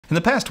In the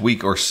past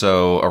week or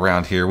so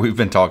around here, we've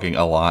been talking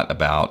a lot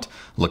about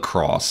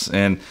Lacros.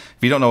 And if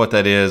you don't know what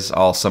that is,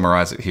 I'll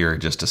summarize it here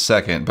in just a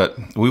second. But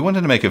we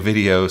wanted to make a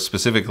video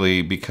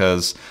specifically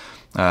because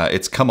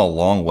it's come a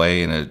long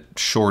way in a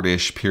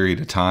shortish period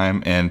of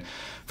time. And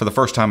for the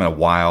first time in a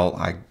while,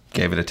 I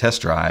gave it a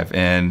test drive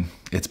and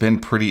it's been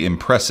pretty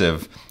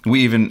impressive.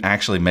 We even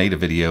actually made a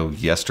video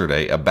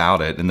yesterday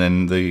about it. And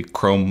then the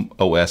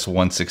ChromeOS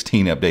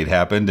 116 update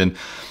happened and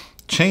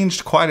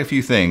changed quite a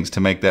few things to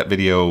make that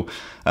video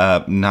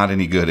not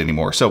any good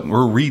anymore. So we're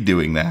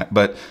redoing that,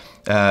 but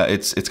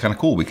it's kind of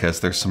cool because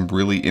there's some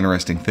really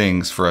interesting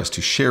things for us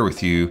to share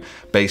with you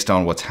based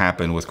on what's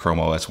happened with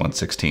ChromeOS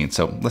 116.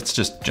 So let's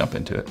just jump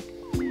into it.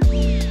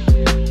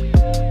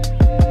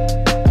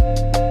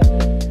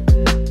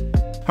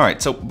 All right,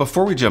 so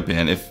before we jump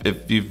in,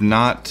 if you've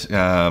not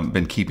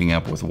been keeping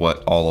up with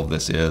what all of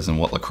this is and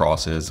what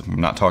Lacros is, I'm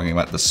not talking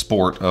about the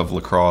sport of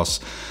lacrosse.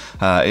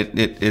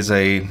 It is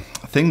a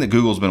thing that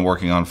Google's been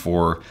working on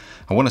for,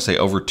 I want to say,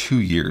 over 2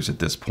 years at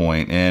this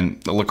point.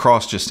 And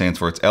Lacros just stands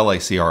for, it's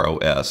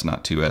Lacros,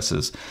 not two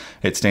S's.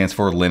 It stands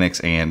for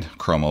Linux and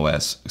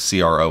ChromeOS,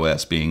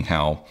 CROS being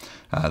how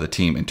the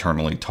team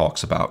internally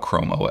talks about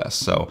ChromeOS.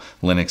 So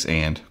Linux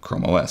and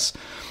ChromeOS.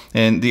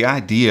 And the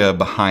idea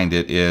behind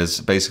it is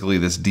basically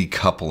this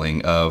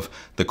decoupling of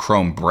the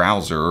Chrome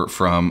browser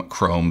from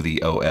Chrome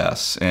the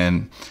OS.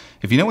 And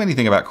if you know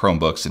anything about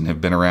Chromebooks and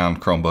have been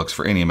around Chromebooks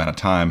for any amount of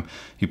time,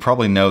 you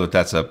probably know that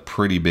that's a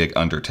pretty big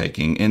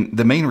undertaking. And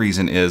the main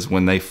reason is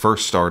when they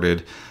first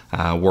started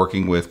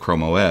working with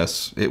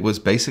ChromeOS, it was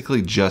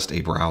basically just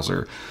a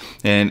browser.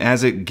 And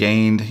as it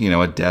gained,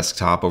 a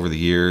desktop over the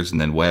years,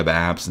 and then web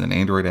apps, and then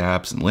Android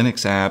apps, and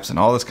Linux apps, and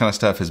all this kind of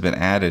stuff has been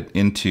added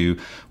into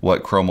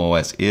what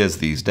ChromeOS is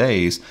these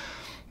days.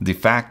 The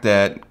fact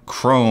that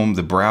Chrome,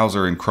 the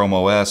browser, and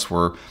ChromeOS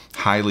were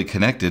highly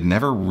connected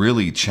never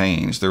really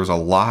changed. There was a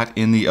lot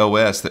in the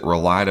OS that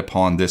relied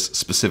upon this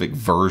specific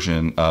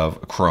version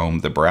of Chrome,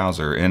 the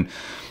browser. And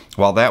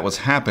while that was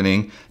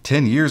happening,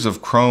 10 years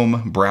of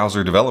Chrome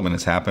browser development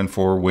has happened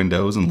for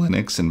Windows and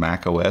Linux and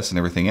Mac OS and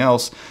everything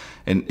else.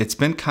 And it's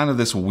been kind of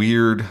this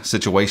weird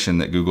situation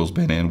that Google's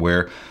been in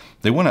where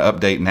they want to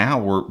update now.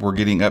 We're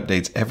getting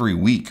updates every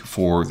week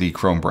for the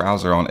Chrome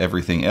browser on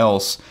everything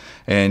else.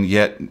 And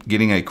yet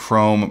getting a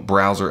Chrome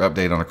browser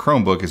update on a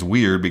Chromebook is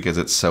weird because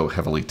it's so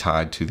heavily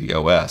tied to the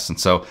OS. And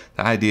so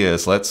the idea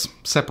is let's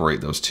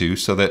separate those two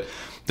so that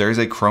there is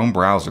a Chrome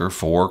browser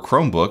for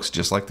Chromebooks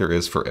just like there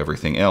is for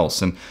everything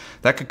else. And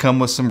that could come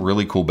with some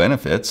really cool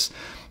benefits.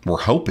 We're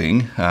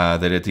hoping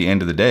that at the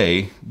end of the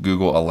day,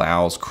 Google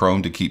allows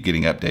Chrome to keep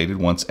getting updated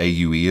once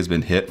AUE has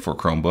been hit for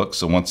Chromebooks.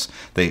 So once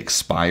they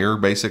expire,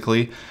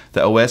 basically,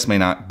 the OS may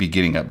not be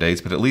getting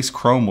updates, but at least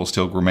Chrome will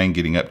still remain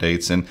getting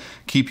updates and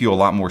keep you a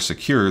lot more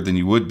secure than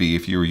you would be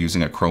if you were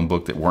using a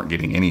Chromebook that weren't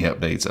getting any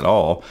updates at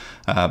all.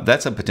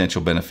 That's a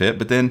potential benefit.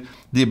 But then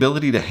the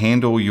ability to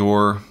handle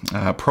your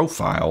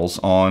profiles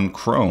on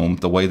Chrome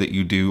the way that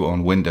you do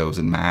on Windows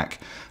and Mac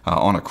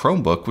on a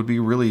Chromebook would be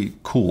really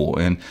cool.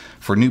 And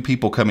for new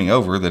people coming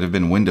over that have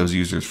been Windows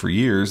users for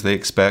years, they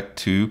expect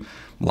to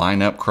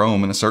line up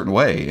Chrome in a certain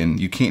way. And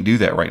you can't do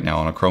that right now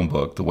on a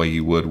Chromebook the way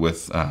you would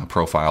with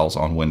profiles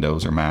on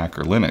Windows or Mac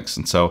or Linux.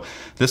 And so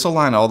this will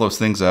line all those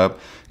things up,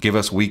 give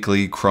us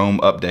weekly Chrome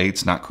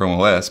updates, not Chrome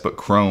OS, but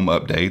Chrome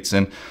updates.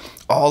 And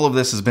all of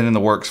this has been in the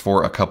works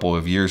for a couple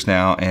of years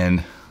now.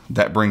 And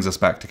that brings us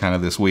back to kind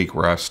of this week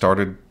where I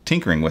started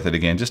tinkering with it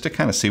again just to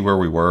kind of see where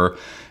we were.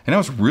 And I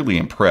was really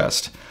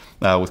impressed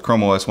with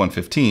ChromeOS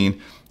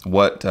 115,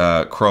 what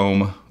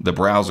Chrome, the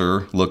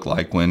browser, looked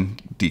like when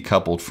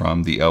decoupled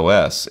from the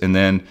OS. And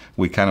then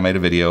we kind of made a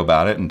video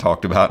about it and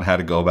talked about how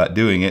to go about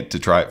doing it to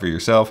try it for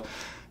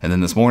yourself. And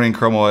then this morning,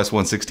 ChromeOS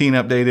 116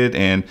 updated,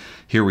 and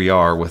here we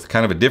are with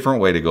kind of a different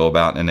way to go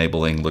about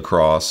enabling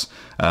Lacros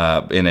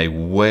in a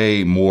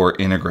way more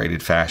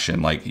integrated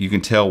fashion. Like you can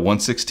tell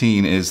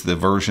 116 is the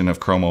version of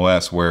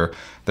ChromeOS where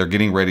they're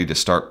getting ready to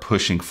start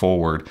pushing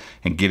forward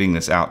and getting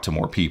this out to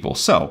more people.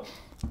 So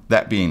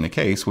that being the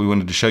case, we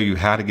wanted to show you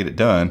how to get it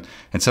done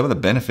and some of the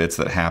benefits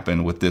that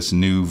happen with this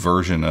new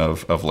version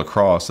of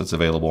Lacros that's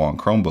available on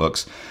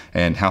Chromebooks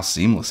and how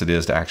seamless it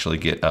is to actually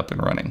get up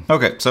and running.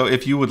 Okay, so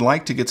if you would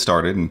like to get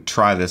started and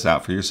try this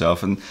out for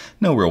yourself, and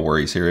no real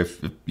worries here,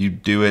 if you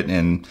do it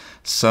and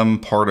some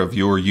part of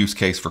your use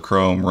case for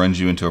Chrome runs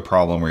you into a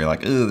problem where you're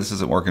like, oh, this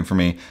isn't working for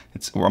me,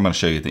 I'm going to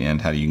show you at the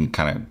end how you can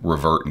kind of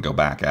revert and go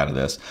back out of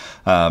this.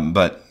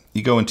 But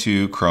you go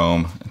into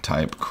Chrome and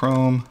type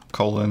Chrome : /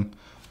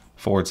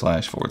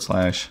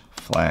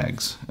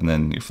 flags, and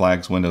then your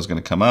flags window is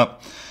going to come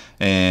up,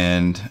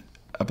 and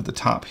up at the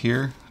top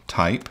here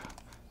type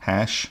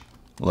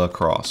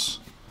 #Lacros,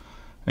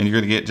 and you're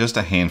going to get just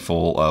a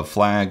handful of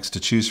flags to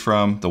choose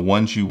from. The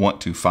ones you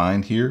want to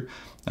find here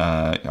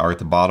are at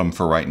the bottom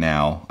for right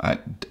now.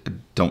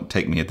 Don't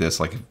take me at this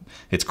like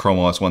it's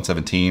ChromeOS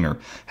 117, or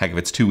heck, if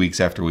it's 2 weeks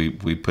after we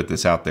put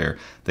this out there,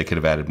 they could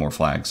have added more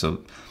flags.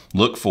 So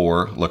look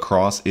for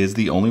Lacros is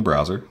the only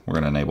browser. We're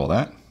going to enable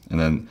that, and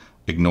then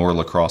ignore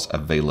Lacros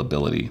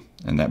availability.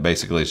 And that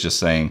basically is just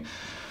saying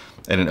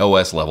at an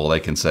OS level, they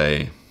can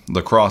say,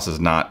 Lacrosse is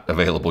not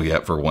available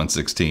yet for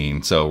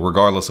 1.16. So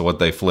regardless of what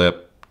they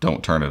flip,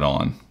 don't turn it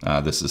on.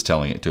 This is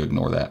telling it to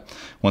ignore that.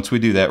 Once we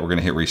do that, we're going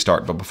to hit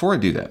restart. But before I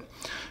do that,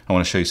 I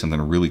want to show you something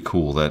really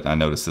cool that I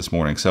noticed this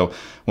morning. So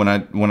when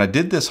I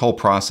did this whole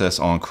process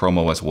on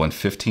ChromeOS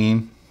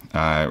 1.15,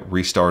 I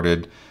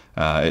restarted.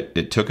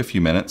 It took a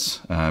few minutes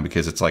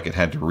because it's like it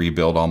had to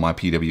rebuild all my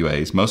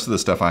PWAs. Most of the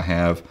stuff I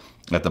have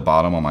at the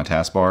bottom on my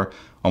taskbar,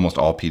 almost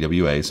all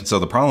PWAs. So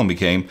the problem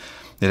became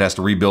it has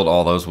to rebuild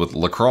all those with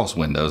Lacrosse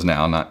windows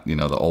now, not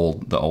the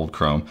old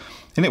Chrome.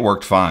 And it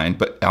worked fine,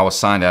 but I was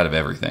signed out of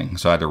everything.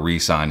 So I had to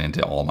re-sign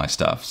into all my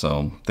stuff.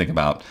 So think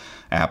about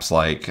apps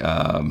like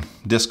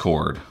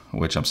Discord,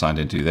 which I'm signed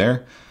into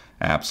there.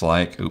 Apps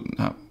like,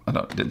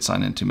 I didn't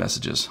sign into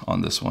messages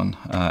on this one.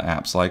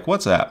 Apps like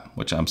WhatsApp,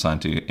 which I'm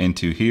signed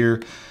into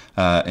here.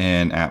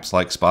 And apps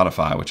like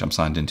Spotify, which I'm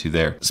signed into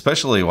there.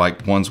 Especially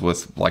like ones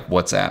with like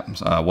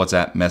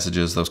WhatsApp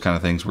messages, those kind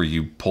of things where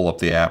you pull up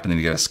the app and then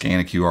you got to scan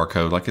a QR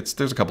code. Like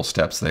there's a couple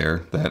steps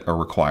there that are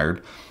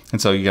required.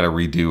 And so you got to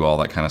redo all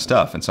that kind of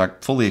stuff. And so I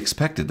fully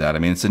expected that. I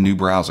mean, it's a new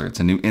browser. It's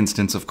a new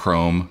instance of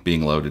Chrome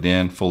being loaded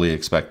in. Fully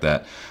expect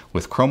that.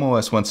 With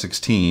ChromeOS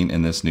 1.16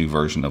 in this new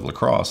version of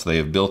Lacrosse, they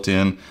have built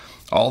in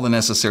all the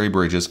necessary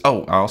bridges.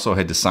 Oh, I also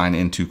had to sign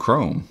into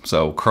Chrome.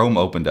 So Chrome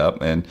opened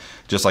up, and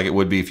just like it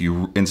would be if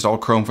you install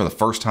Chrome for the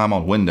first time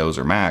on Windows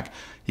or Mac,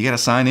 you got to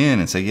sign in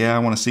and say, yeah, I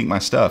want to sync my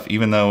stuff.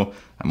 Even though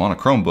I'm on a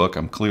Chromebook,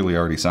 I'm clearly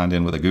already signed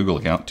in with a Google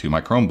account to my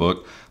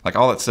Chromebook. Like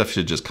all that stuff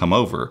should just come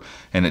over.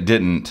 And it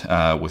didn't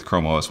with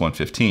ChromeOS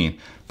 1.15,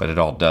 but it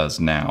all does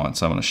now. And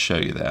so I'm going to show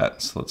you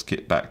that. So let's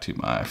get back to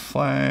my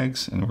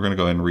flags, and we're going to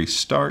go ahead and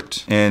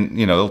restart. And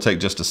it'll take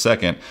just a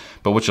second,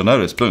 but what you'll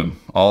notice, boom,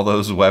 all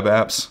those web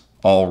apps,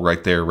 all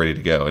right there, ready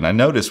to go. And I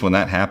noticed when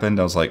that happened,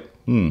 I was like,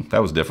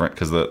 that was different,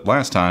 because the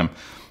last time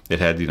it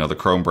had, the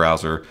Chrome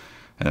browser,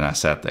 and then I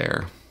sat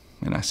there,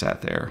 and I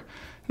sat there.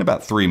 And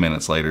about 3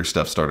 minutes later,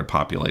 stuff started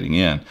populating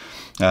in.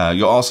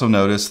 You'll also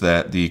notice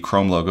that the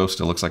Chrome logo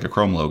still looks like a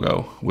Chrome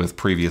logo. With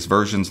previous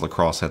versions,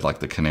 Lacrosse had like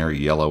the canary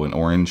yellow and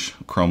orange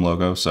Chrome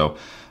logo. So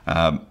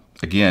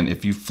again,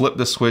 if you flip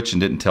the switch and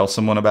didn't tell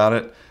someone about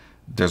it,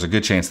 there's a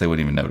good chance they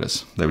wouldn't even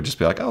notice. They would just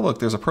be like, oh, look,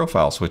 there's a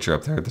profile switcher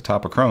up there at the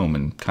top of Chrome,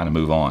 and kind of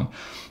move on.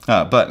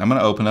 But I'm going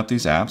to open up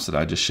these apps that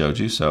I just showed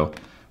you. So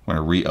I'm going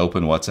to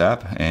reopen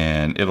WhatsApp,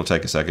 and it'll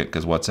take a second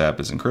because WhatsApp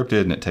is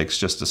encrypted, and it takes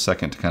just a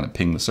second to kind of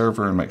ping the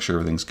server and make sure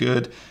everything's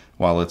good.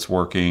 While it's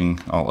working,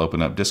 I'll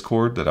open up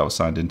Discord that I was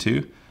signed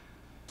into.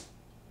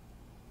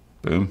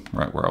 Boom,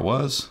 right where I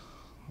was.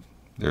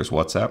 There's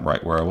WhatsApp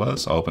right where I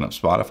was. I'll open up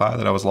Spotify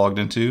that I was logged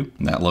into,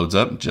 and that loads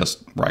up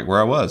just right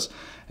where I was.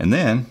 And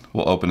then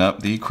we'll open up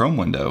the Chrome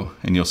window,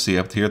 and you'll see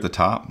up here at the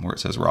top where it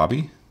says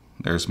Robbie.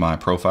 There's my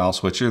profile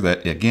switcher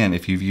that, again,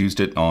 if you've used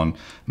it on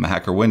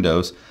Mac or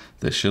Windows,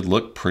 this should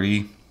look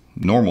pretty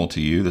normal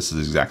to you. This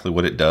is exactly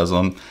what it does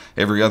on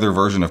every other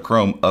version of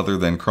Chrome other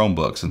than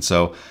Chromebooks. And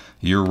so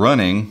you're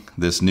running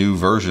this new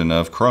version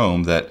of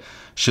Chrome that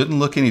shouldn't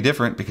look any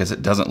different, because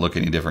it doesn't look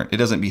any different. It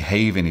doesn't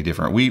behave any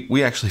different.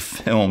 We actually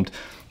filmed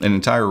an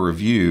entire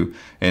review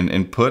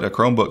and put a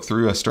Chromebook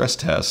through a stress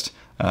test.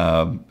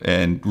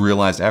 And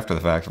realized after the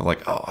fact,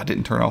 like, oh, I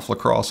didn't turn off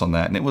Lacrosse on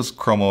that. And it was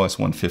ChromeOS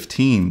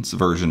 1.15's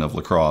version of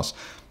Lacrosse,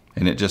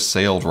 and it just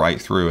sailed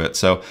right through it.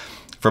 So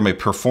from a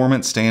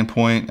performance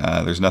standpoint,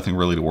 there's nothing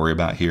really to worry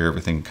about here.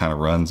 Everything kind of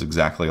runs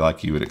exactly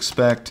like you would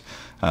expect.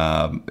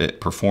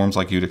 It performs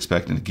like you'd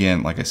expect. And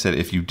again, like I said,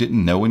 if you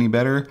didn't know any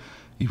better,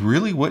 you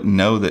really wouldn't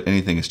know that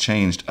anything has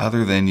changed,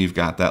 other than you've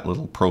got that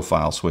little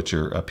profile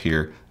switcher up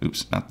here.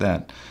 Oops, not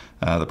that.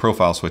 The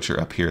profile switcher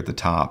up here at the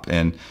top.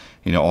 And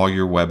all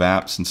your web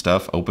apps and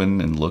stuff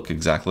open and look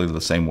exactly the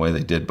same way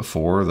they did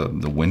before. The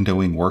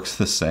windowing works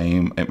the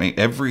same. I mean,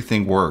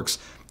 everything works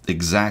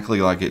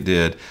exactly like it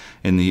did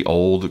in the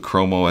old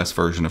ChromeOS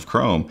version of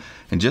Chrome.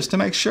 And just to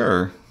make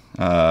sure,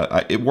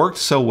 it worked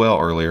so well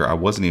earlier, I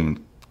wasn't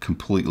even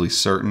completely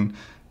certain.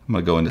 I'm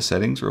going to go into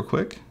settings real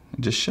quick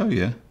and just show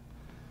you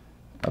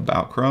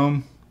about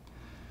Chrome.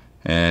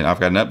 And I've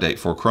got an update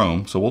for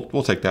Chrome, so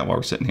we'll take that while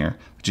we're sitting here.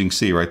 But you can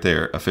see right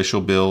there,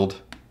 official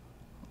build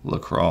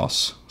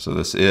Lacrosse. So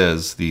this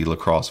is the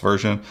Lacrosse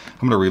version.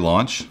 I'm going to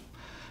relaunch.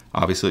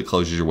 Obviously it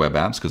closes your web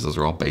apps because those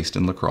are all based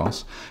in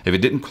Lacrosse. If it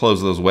didn't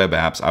close those web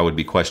apps, I would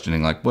be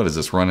questioning, like, what is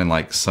this running,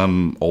 like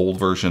some old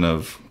version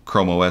of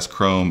ChromeOS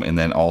Chrome and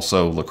then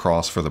also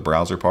Lacrosse for the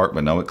browser part?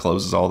 But no, it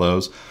closes all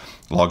those,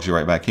 logs you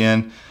right back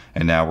in,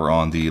 and now we're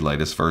on the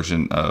latest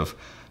version of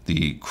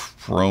the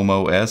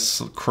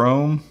ChromeOS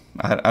Chrome.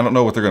 I don't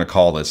know what they're going to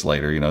call this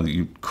later.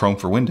 Chrome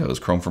for Windows,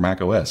 Chrome for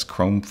Mac OS,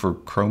 Chrome for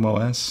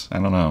ChromeOS. I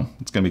don't know.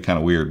 It's going to be kind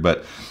of weird,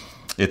 but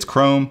it's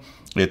Chrome.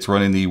 It's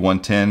running the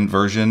 1.10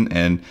 version,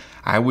 and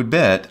I would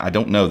bet, I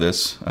don't know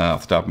this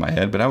off the top of my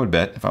head, but I would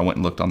bet if I went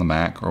and looked on the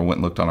Mac or went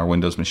and looked on our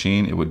Windows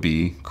machine, it would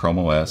be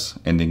ChromeOS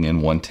ending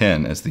in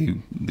 110 as the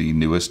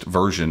newest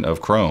version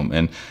of Chrome.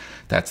 And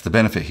that's the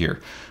benefit here.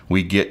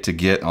 We get to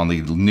get on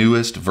the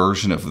newest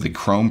version of the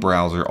Chrome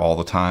browser all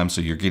the time, so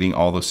you're getting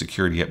all those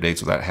security updates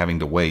without having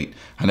to wait.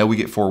 I know we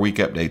get 4-week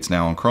updates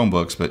now on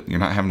Chromebooks, but you're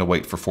not having to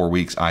wait for 4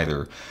 weeks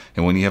either.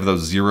 And when you have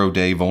those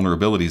 0-day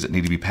vulnerabilities that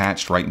need to be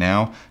patched right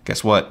now,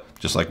 guess what?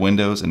 Just like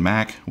Windows and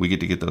Mac, we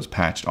get to get those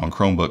patched on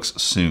Chromebooks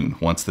soon,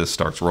 once this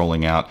starts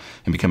rolling out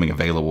and becoming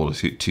available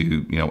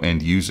to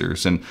end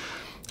users. And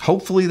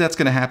hopefully that's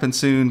going to happen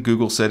soon.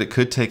 Google said it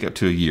could take up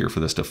to a year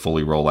for this to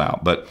fully roll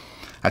out, but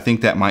I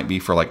think that might be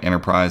for like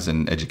enterprise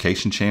and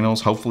education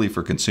channels. Hopefully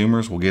for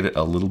consumers, we'll get it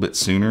a little bit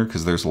sooner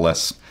because there's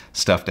less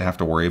stuff to have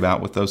to worry about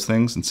with those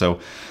things. And so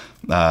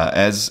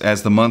as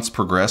the months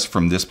progress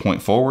from this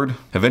point forward,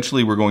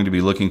 eventually we're going to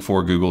be looking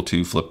for Google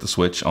to flip the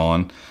switch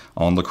on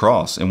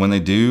Lacros. And when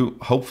they do,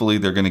 hopefully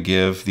they're going to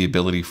give the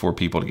ability for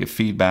people to give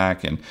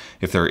feedback, and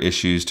if there are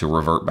issues to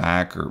revert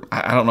back, or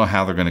I don't know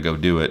how they're going to go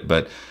do it,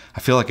 but I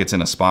feel like it's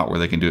in a spot where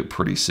they can do it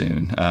pretty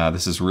soon.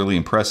 This is really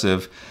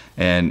impressive,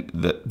 and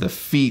the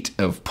feat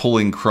of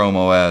pulling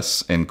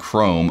ChromeOS and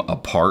Chrome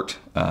apart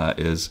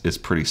is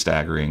pretty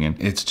staggering.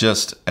 And it's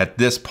just at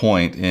this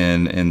point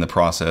in the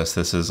process,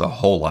 this is a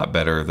whole lot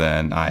better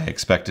than I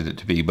expected it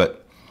to be.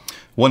 But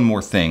one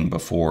more thing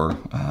before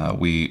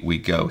we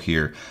go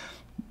here.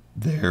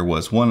 There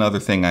was one other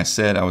thing I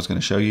said I was going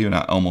to show you, and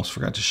I almost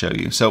forgot to show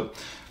you. So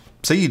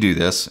say you do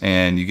this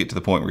and you get to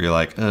the point where you're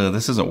like,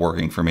 this isn't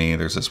working for me.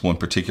 There's this one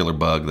particular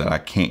bug that I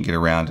can't get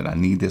around, and I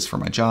need this for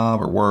my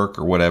job or work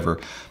or whatever,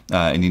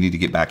 and you need to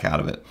get back out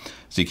of it.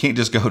 So you can't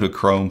just go to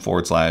Chrome /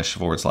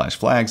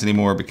 flags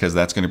anymore, because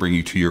that's going to bring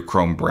you to your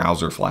Chrome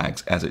browser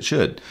flags, as it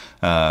should.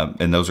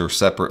 And those are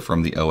separate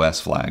from the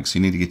OS flags. So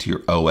you need to get to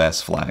your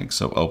OS flags.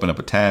 So open up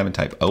a tab and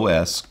type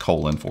OS : /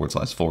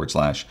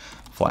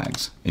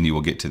 flags, and you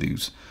will get to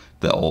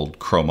the old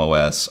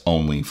ChromeOS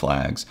only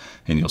flags,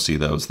 and you'll see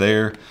those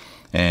there.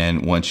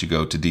 And once you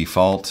go to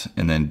default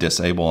and then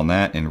disable on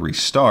that and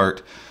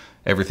restart,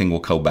 everything will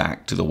go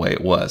back to the way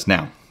it was.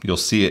 Now, you'll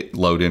see it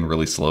load in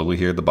really slowly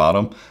here at the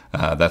bottom.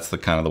 That's the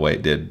kind of the way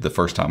it did the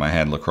first time I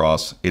had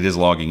Lacros. It is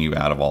logging you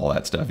out of all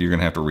that stuff. You're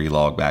gonna have to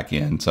relog back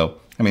in. So,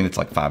 I mean, it's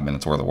like 5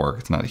 minutes worth of work.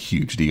 It's not a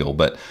huge deal,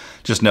 but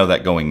just know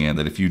that going in,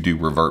 that if you do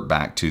revert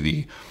back to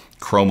the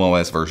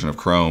ChromeOS version of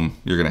Chrome,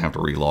 you're gonna have to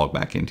relog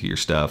back into your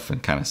stuff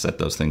and kind of set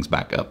those things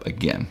back up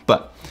again.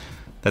 But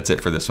that's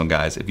it for this one,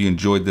 guys. If you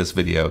enjoyed this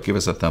video, give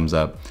us a thumbs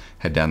up,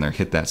 head down there,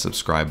 hit that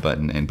subscribe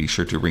button, and be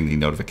sure to ring the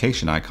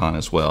notification icon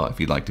as well if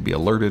you'd like to be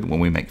alerted when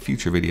we make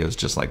future videos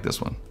just like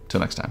this one. Till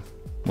next time,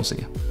 we'll see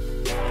you.